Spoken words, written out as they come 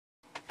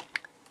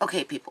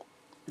Okay, people.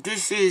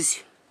 This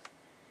is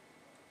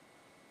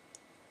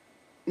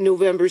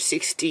November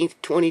 16th,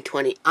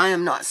 2020. I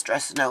am not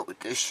stressing out with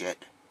this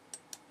shit.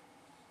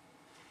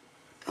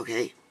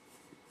 Okay?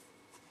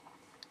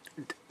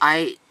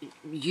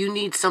 You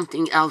need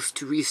something else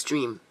to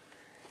restream.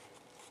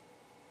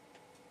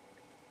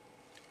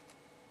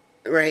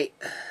 Right?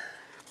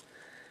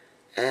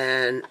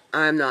 And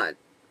I'm not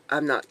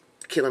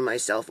killing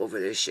myself over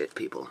this shit,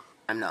 people.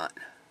 I'm not.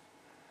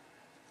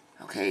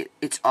 Okay,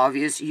 it's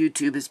obvious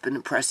YouTube has been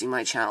oppressing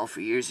my channel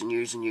for years and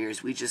years and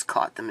years. We just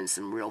caught them in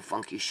some real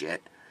funky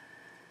shit.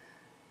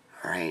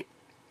 Alright?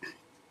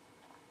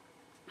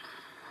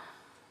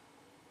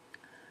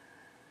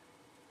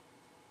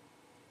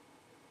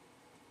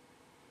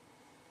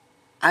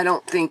 I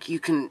don't think you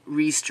can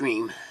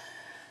restream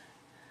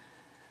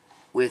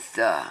with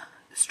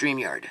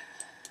StreamYard.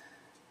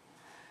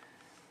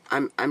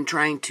 I'm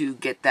trying to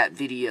get that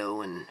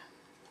video and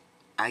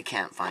I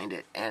can't find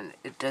it, and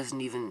it doesn't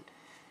even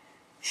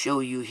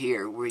show you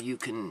here where you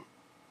can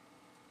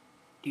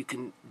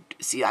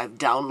see. I've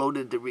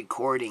downloaded the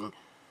recording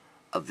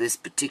of this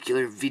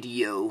particular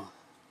video.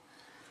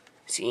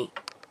 See,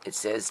 it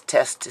says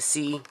test to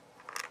see,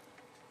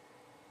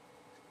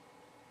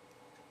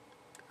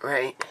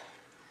 right?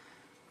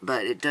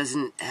 But it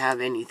doesn't have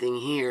anything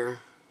here.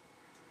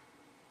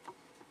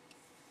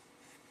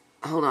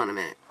 Hold on a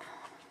minute.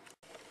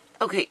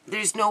 Okay,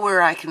 there's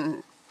nowhere I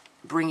can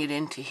bring it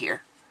into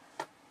here.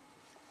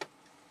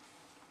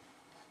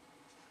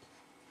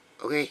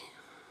 Okay.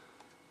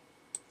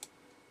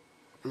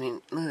 I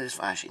mean, look at this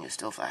flashing. It's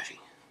still flashing.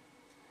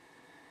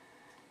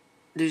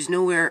 There's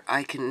nowhere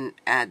I can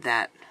add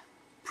that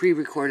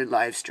pre-recorded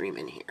live stream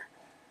in here.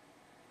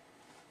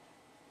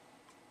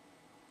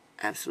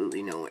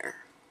 Absolutely nowhere.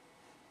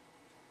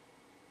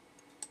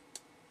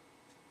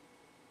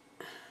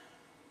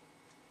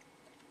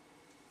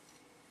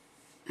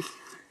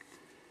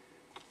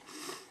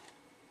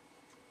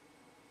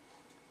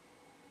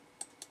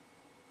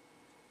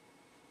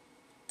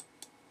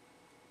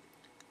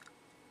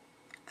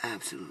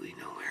 Absolutely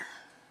nowhere.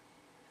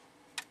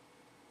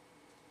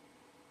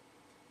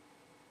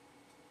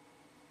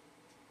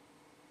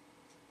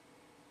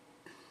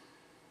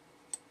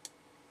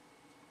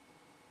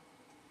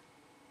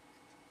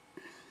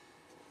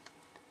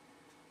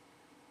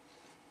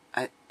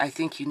 I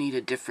think you need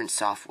a different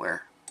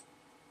software.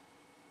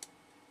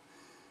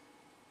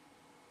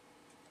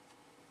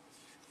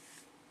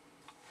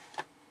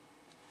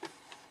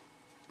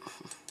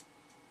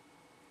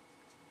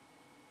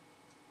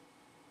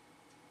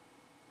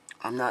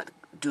 I'm not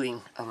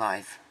doing a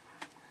live.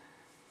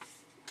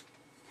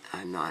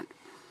 I'm not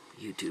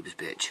YouTube's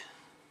bitch.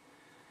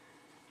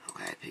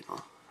 Okay,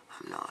 people.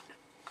 I'm not.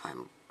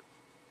 I'm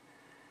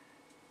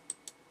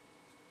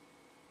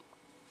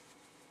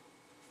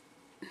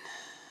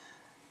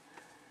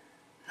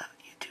not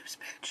YouTube's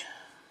bitch.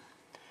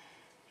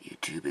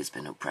 YouTube has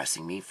been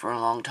oppressing me for a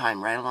long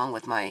time, right along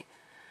with my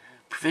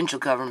provincial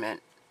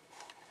government.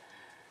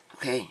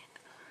 Okay.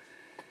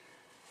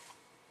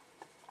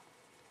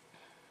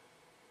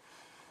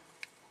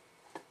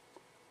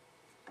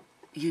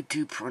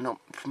 YouTube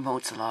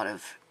promotes a lot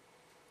of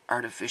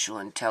artificial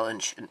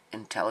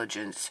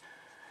intelligence,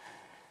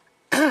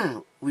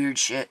 weird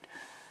shit.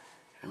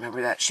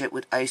 Remember that shit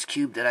with Ice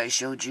Cube that I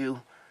showed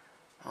you?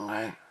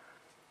 Okay.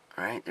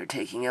 Alright, they're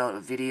taking out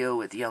a video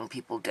with young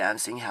people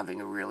dancing,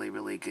 having a really,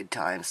 really good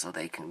time so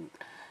they can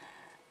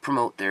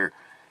promote their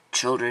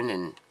children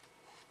in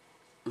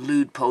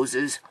lewd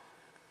poses.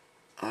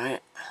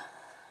 Alright.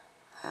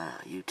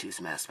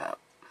 YouTube's messed up.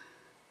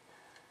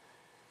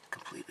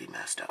 Completely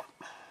messed up.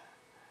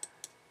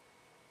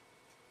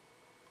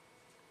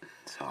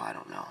 So I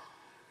don't know.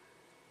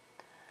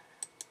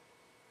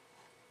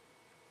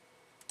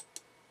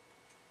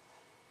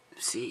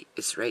 See,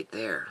 it's right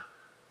there.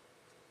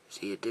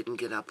 See, it didn't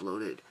get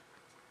uploaded.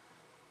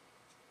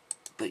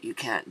 But you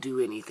can't do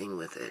anything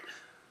with it.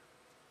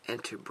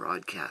 Enter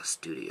broadcast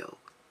studio.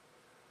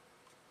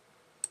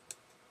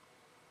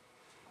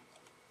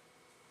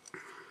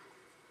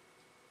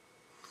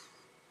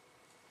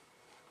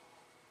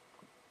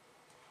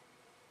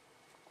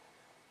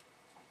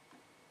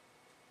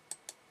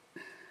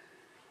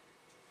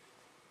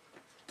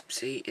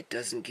 See, it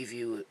doesn't give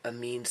you a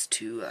means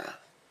to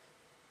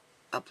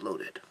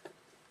upload it.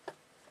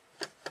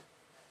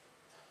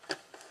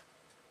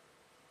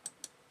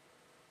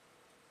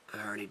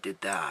 I already did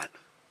that.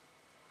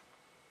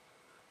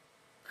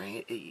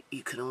 Right?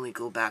 You can only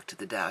go back to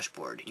the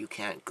dashboard. You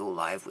can't go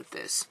live with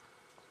this.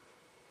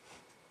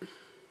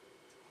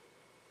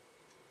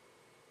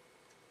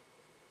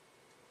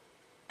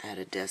 Add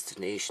a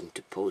destination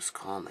to post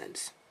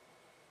comments.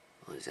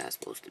 What is that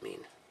supposed to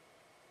mean?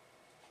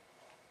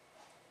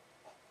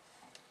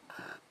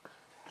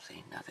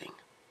 See, nothing.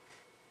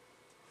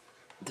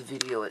 The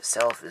video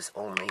itself is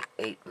only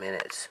 8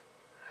 minutes,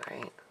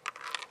 right?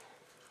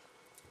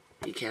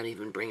 You can't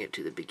even bring it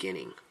to the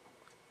beginning.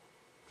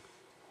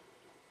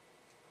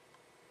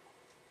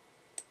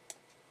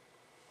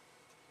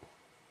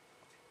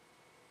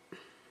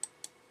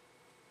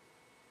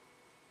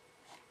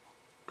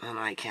 and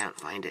I can't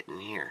find it in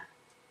here.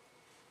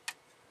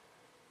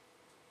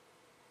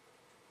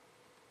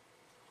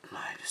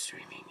 Live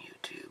streaming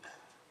YouTube.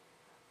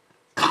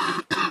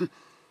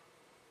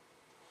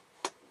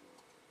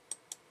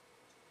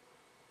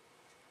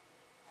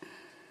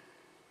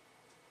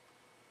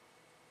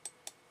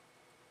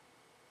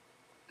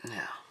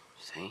 Now,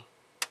 see?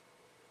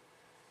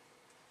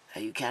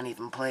 Now you can't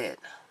even play it.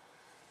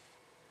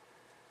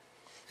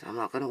 So I'm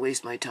not going to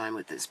waste my time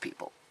with this,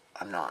 people.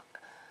 I'm not.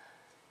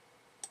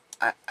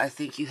 I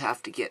think you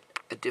have to get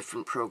a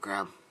different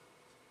program.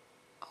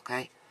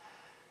 Okay?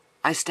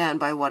 I stand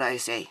by what I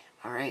say,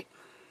 alright?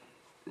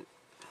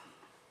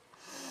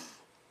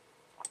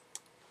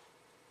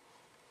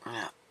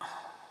 Yeah.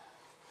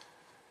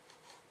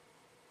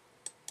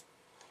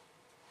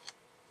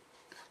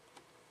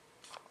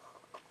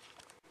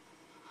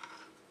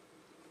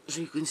 So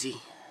you can see,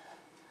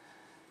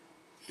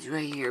 it's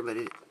right here, but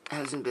it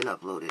hasn't been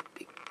uploaded.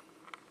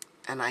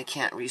 And I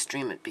can't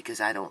restream it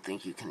because I don't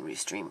think you can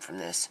restream from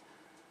this.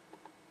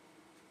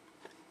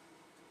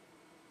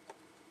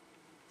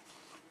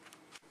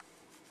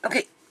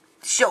 Okay,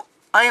 so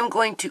I am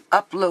going to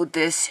upload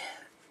this.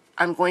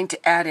 I'm going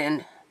to add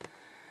in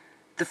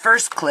the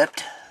first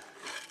clip.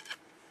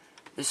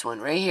 This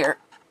one right here.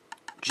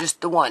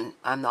 Just the one.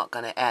 I'm not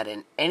going to add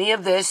in any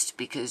of this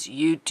because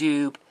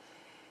YouTube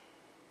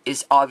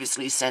is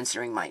obviously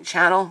censoring my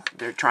channel.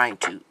 They're trying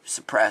to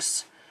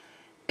suppress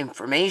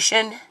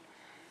information,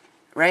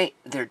 right?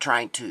 They're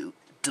trying to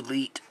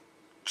delete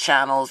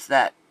channels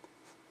that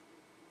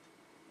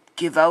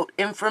give out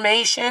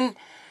information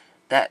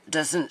that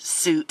doesn't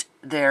suit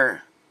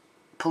their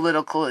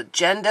political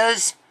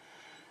agendas,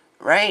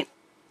 right?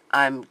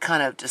 I'm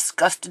kind of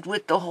disgusted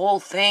with the whole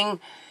thing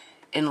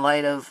in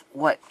light of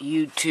what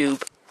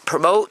YouTube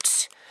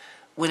promotes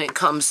when it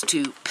comes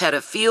to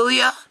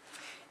pedophilia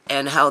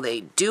and how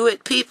they do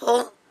it,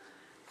 people,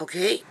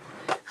 okay?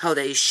 How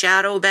they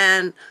shadow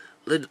ban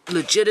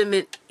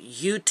legitimate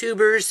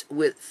YouTubers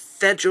with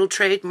federal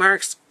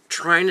trademarks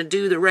trying to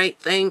do the right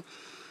thing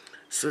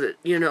so that,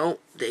 you know,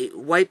 they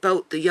wipe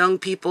out the young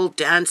people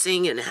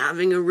dancing and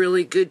having a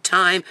really good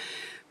time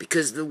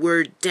because the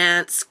word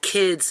dance,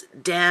 kids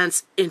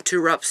dance,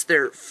 interrupts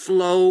their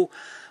flow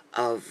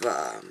of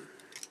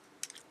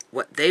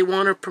what they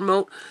want to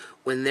promote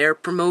when they're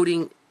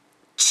promoting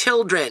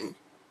children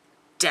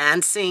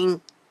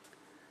dancing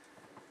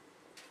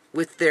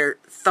with their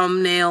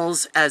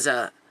thumbnails as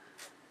a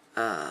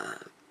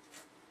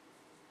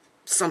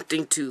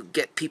something to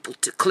get people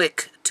to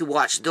click to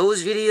watch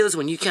those videos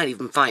when you can't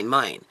even find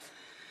mine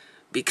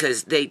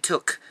because they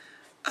took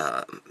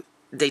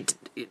they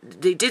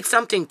did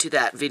something to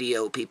that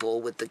video,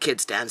 people, with the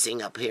kids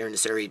dancing up here in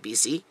Surrey,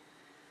 BC,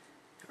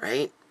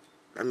 right?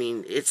 I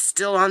mean, it's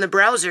still on the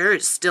browser,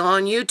 it's still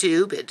on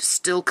YouTube, it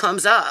still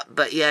comes up,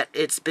 but yet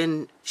it's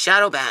been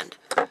shadow banned.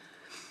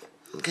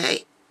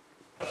 Okay?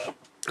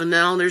 And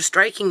now they're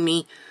striking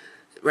me,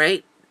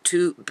 right,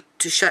 to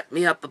shut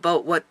me up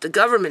about what the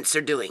governments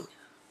are doing.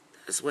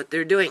 That's what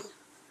they're doing.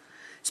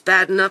 It's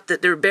bad enough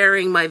that they're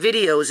burying my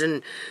videos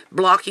and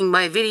blocking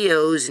my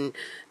videos and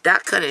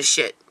that kind of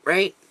shit,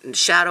 right? And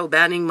shadow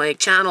banning my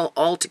channel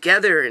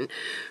altogether and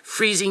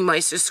freezing my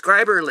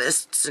subscriber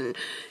lists and,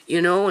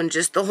 you know, and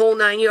just the whole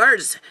 9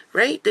 yards,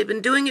 right? They've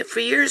been doing it for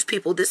years,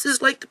 people. This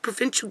is like the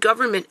provincial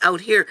government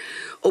out here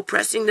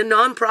oppressing the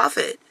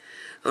non-profit.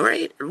 All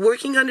right,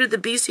 working under the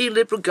BC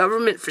Liberal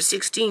government for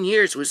 16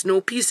 years was no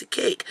piece of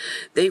cake.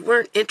 They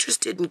weren't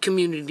interested in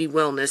community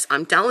wellness,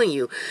 I'm telling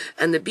you.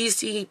 And the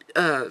BC,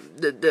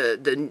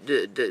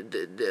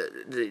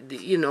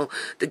 you know,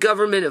 the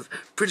government of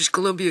British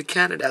Columbia,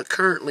 Canada,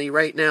 currently,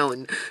 right now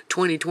in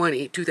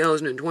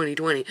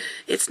 2020,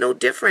 it's no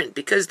different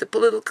because the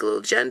political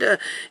agenda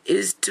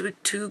is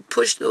to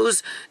push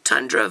those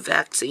tundra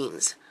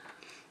vaccines,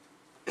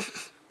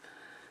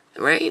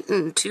 right,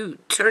 and to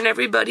turn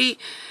everybody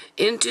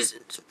into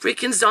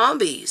freaking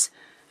zombies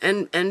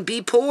and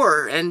be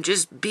poor and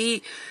just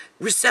be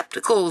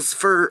receptacles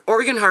for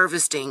organ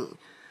harvesting.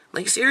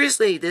 Like,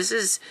 seriously, this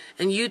is,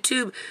 and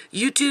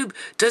YouTube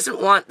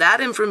doesn't want that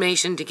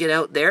information to get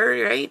out there,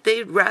 right?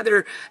 They'd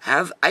rather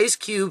have Ice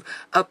Cube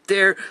up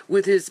there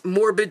with his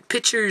morbid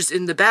pictures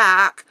in the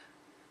back,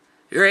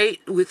 right?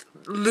 With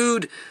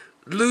lewd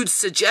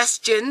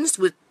suggestions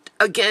with,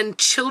 again,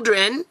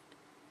 children.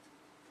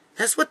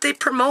 That's what they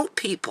promote,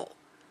 people.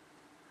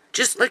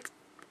 Just like,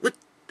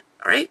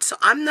 alright, so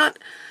I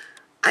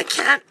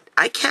can't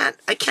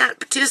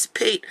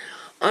participate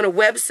on a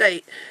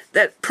website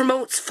that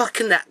promotes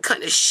fucking that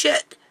kind of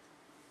shit.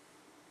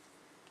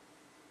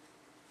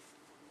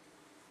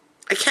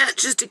 I can't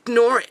just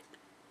ignore it.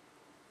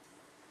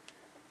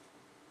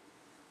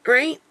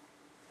 Right?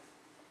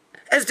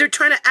 As they're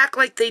trying to act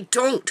like they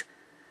don't.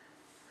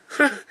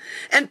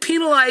 And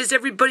penalize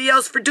everybody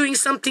else for doing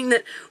something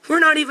that we're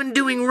not even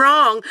doing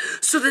wrong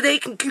so that they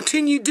can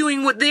continue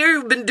doing what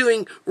they've been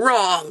doing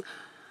wrong.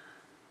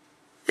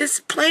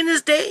 It's plain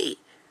as day.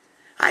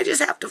 I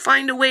just have to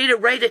find a way to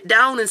write it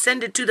down and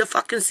send it to the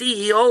fucking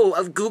CEO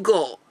of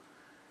Google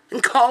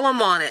and call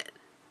him on it.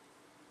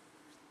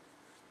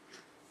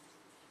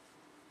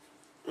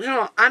 You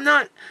know, I'm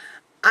going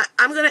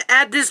to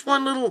add this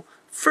one little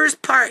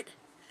first part.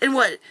 And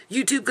what?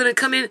 YouTube going to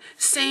come in,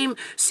 same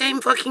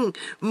fucking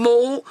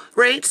mole,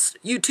 right?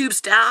 YouTube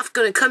staff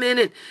going to come in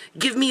and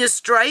give me a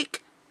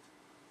strike?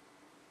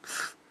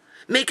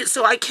 Make it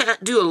so I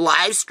can't do a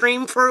live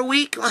stream for a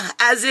week?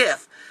 As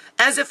if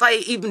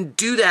I even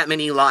do that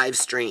many live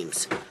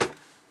streams.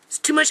 It's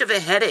too much of a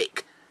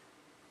headache.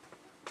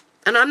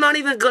 And I'm not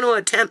even going to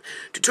attempt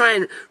to try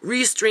and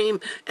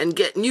restream and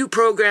get new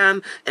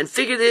program and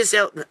figure this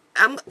out.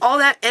 All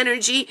that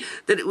energy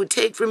that it would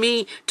take for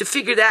me to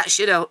figure that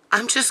shit out,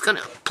 I'm just going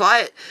to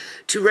apply it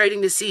to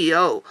writing the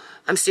CEO.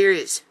 I'm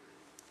serious.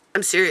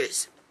 I'm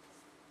serious.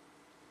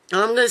 And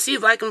I'm going to see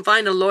if I can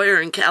find a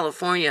lawyer in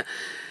California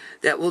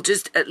that will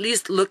just at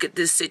least look at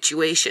this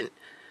situation.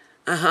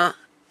 You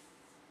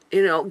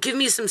know, give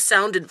me some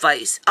sound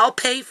advice. I'll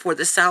pay for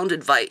the sound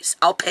advice.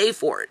 I'll pay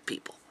for it,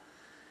 people.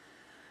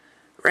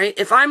 Right?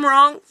 If I'm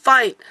wrong,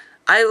 fine.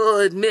 I will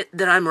admit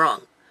that I'm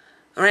wrong.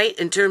 All right?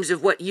 In terms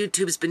of what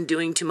YouTube's been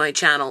doing to my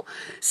channel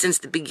since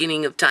the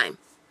beginning of time.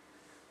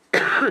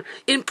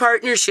 In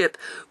partnership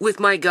with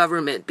my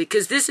government.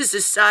 Because this is a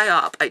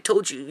psyop. I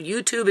told you,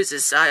 YouTube is a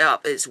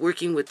psyop. It's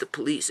working with the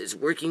police. It's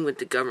working with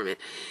the government.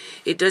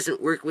 It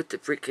doesn't work with the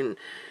freaking...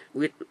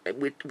 with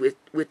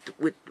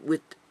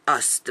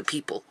us, the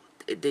people.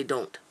 They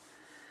don't.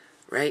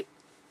 Right?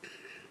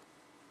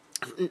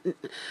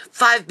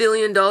 $5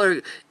 billion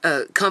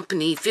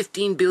company,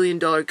 $15 billion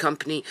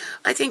company.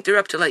 I think they're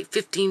up to like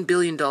 $15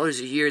 billion a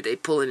year they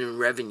pull in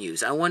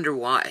revenues. I wonder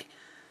why.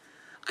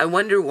 I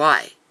wonder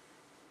why.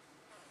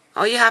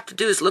 All you have to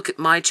do is look at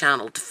my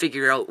channel to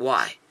figure out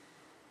why.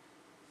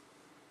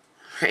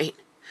 Right?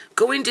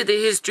 Go into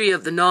the history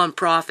of the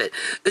non-profit,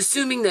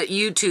 assuming that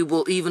YouTube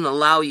will even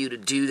allow you to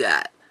do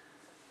that.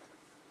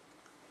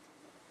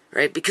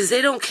 Right? Because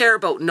they don't care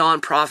about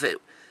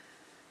non-profit.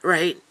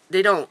 Right?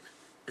 They don't.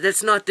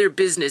 That's not their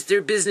business.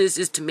 Their business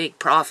is to make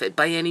profit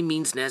by any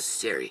means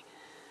necessary.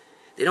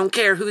 They don't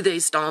care who they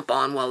stomp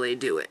on while they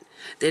do it.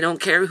 They don't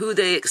care who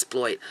they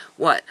exploit.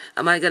 What?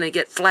 Am I going to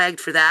get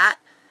flagged for that?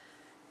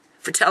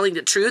 For telling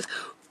the truth?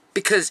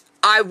 Because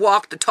I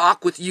walk the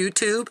talk with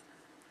YouTube?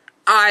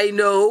 I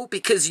know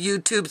because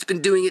YouTube's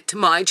been doing it to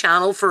my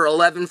channel for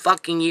 11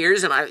 fucking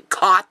years and I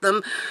caught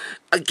them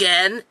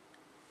again.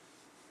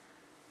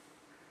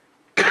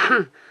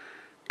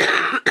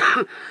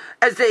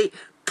 As they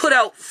put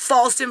out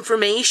false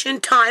information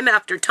time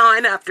after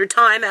time after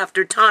time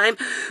after time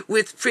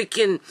with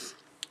freaking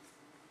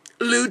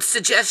lewd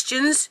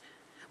suggestions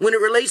when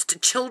it relates to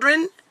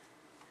children,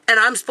 and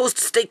I'm supposed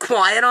to stay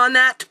quiet on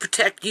that to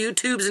protect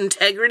YouTube's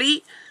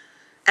integrity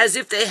as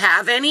if they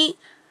have any?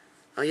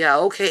 Oh yeah,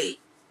 okay.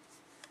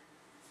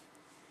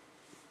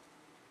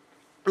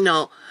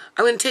 No,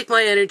 I'm going to take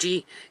my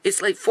energy.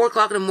 It's like 4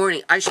 o'clock in the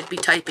morning. I should be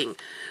typing.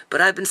 But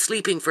I've been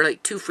sleeping for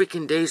like 2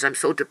 freaking days. I'm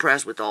so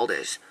depressed with all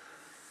this.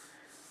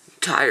 I'm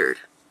tired.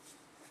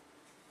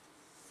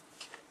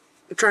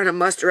 I'm trying to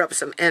muster up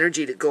some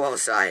energy to go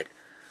outside.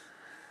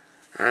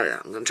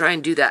 I'm going to try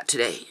and do that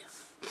today.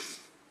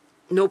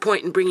 No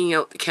point in bringing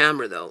out the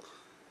camera, though.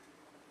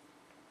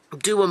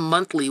 Do a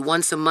monthly,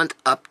 once a month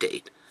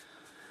update.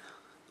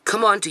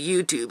 Come on to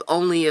YouTube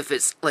only if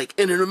it's like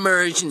in an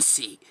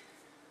emergency.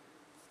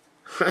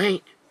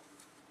 Right?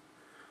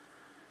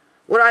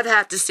 What I've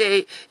had to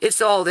say,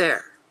 it's all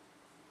there.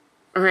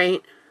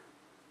 Alright?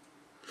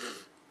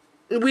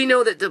 We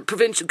know that the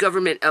provincial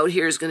government out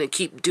here is going to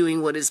keep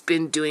doing what it's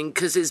been doing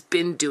because it's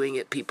been doing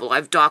it, people.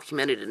 I've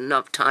documented it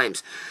enough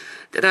times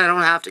that I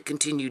don't have to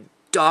continue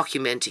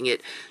documenting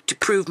it to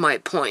prove my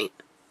point.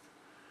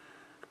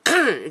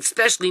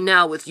 Especially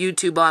now with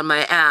YouTube on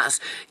my ass,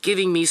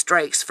 giving me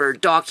strikes for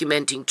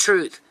documenting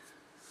truth.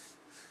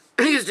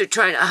 Because they're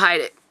trying to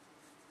hide it.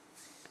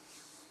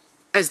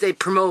 As they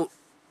promote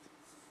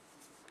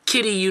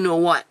kitty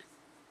you-know-what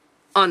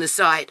on the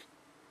side.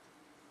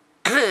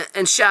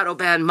 And shadow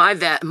ban my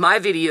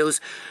videos,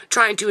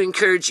 trying to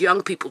encourage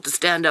young people to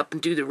stand up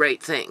and do the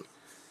right thing.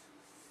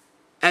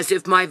 As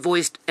if my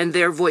voice and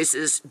their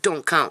voices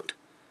don't count.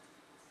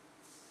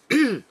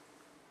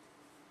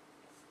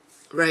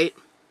 Right?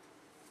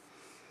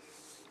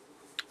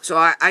 So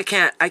I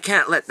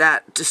can't let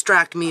that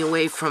distract me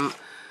away from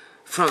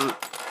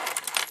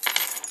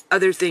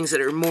other things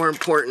that are more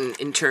important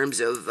in terms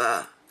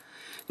of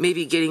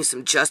maybe getting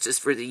some justice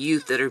for the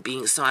youth that are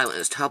being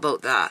silenced. How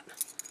about that?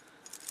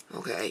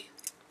 Okay.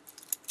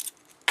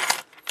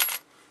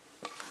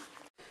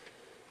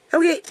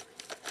 Okay.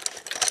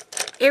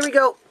 Here we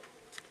go.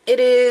 It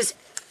is,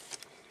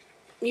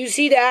 you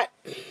see that,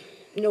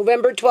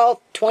 November 12th,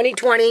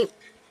 2020.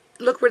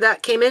 Look where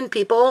that came in,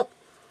 people.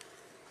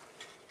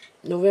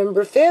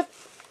 November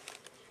 5th.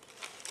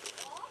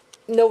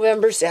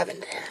 November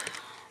 7th.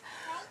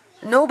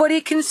 Nobody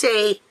can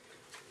say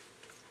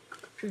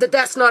that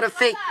that's not a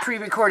fake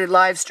pre-recorded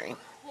live stream.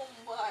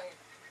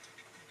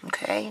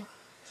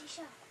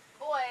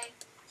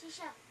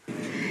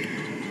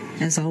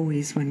 As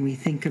always, when we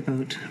think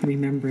about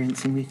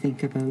remembrance and we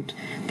think about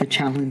the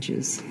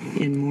challenges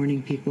in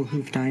mourning people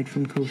who've died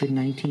from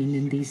COVID-19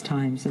 in these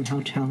times and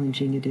how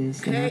challenging it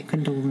is, and our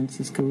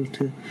condolences go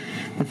to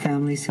the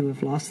families who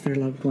have lost their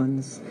loved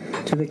ones,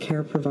 to the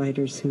care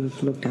providers who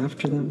have looked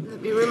after them,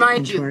 Let me remind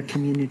and to our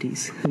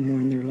communities who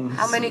mourn their loss.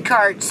 How many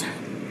cards?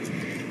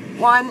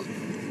 1.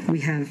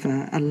 We have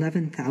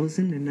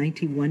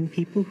 11,091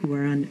 people who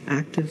are on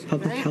active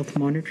public health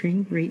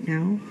monitoring right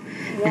now,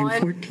 and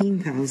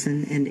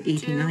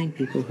 14,089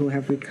 people who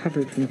have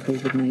recovered from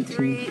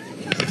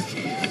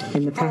COVID-19.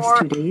 In the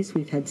past 2 days,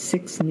 we've had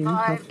 6 new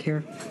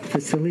healthcare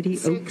facility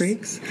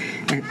outbreaks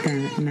at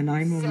the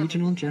Nanaimo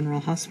Regional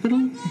General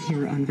Hospital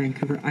here on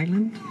Vancouver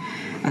Island,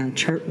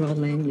 Chartwell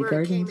Langley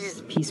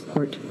Gardens,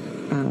 Peaceport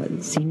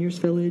Seniors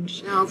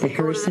Village, the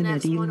Harrison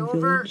at Elam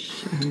Village.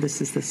 This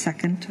is the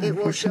second,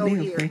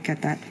 unfortunately, outbreak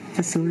at that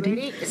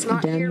facility,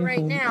 Daniel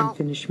Home and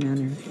Finnish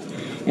Manor.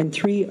 And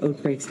 3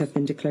 outbreaks have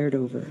been declared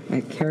over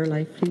at Care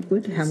Life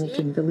Fleetwood,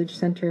 Hamilton Village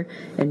Centre,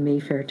 and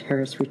Mayfair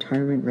Terrace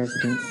Retirement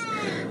Residence.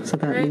 So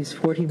that leaves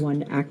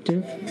 41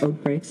 active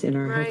outbreaks in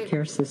our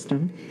healthcare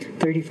system,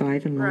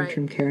 35 in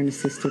long-term care and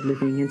assisted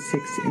living, and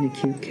 6 in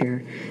acute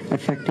care,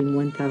 affecting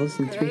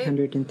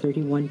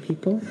 1,331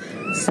 people,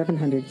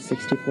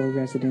 764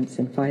 residents,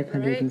 and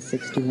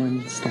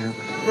 561 staff.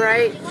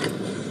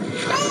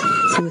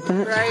 So with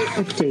that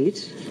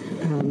update,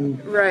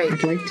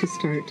 I'd like to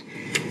start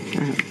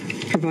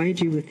provide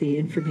you with the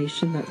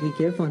information that we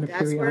give on a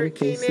periodic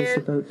basis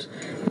about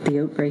the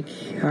outbreak,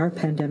 our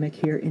pandemic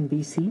here in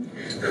BC,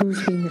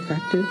 who's being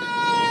affected,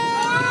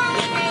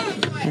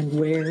 and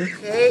where,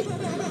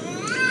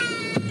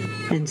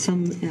 and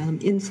some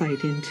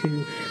insight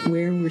into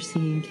where we're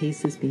seeing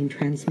cases being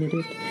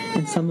transmitted,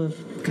 and some of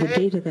the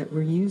data that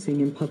we're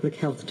using in public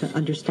health to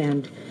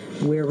understand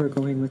where we're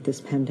going with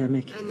this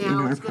pandemic in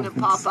our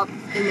province.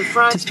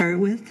 To start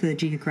with, the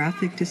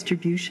geographic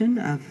distribution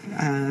of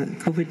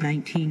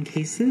COVID-19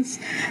 cases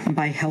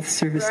by health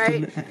service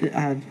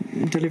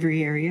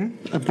delivery area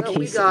of the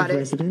case of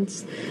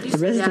residents. The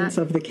residents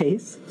of the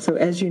case. So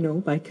as you know,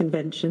 by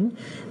convention,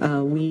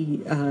 we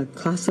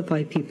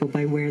classify people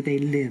by where they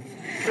live.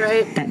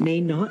 That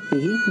may not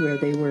be where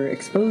they were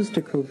exposed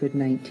to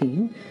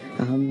COVID-19,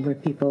 where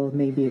people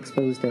may be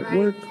exposed at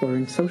work or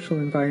in social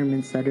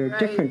environments that are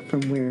different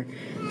from where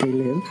they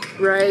live.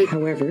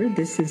 However,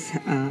 this is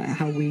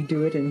how we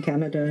do it in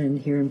Canada and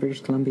here in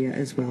British Columbia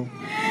as well.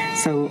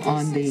 So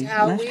on the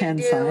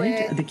left-hand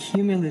side, the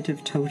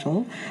cumulative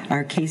total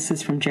are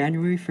cases from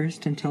January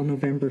 1st until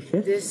November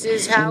 5th. This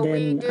is how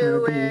we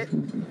do it. The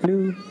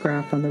blue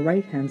graph on the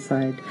right-hand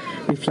side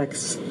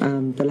reflects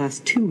the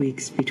last 2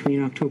 weeks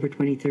between October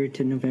 23rd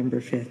to November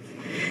 5th.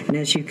 And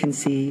as you can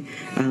see,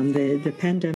 the pandemic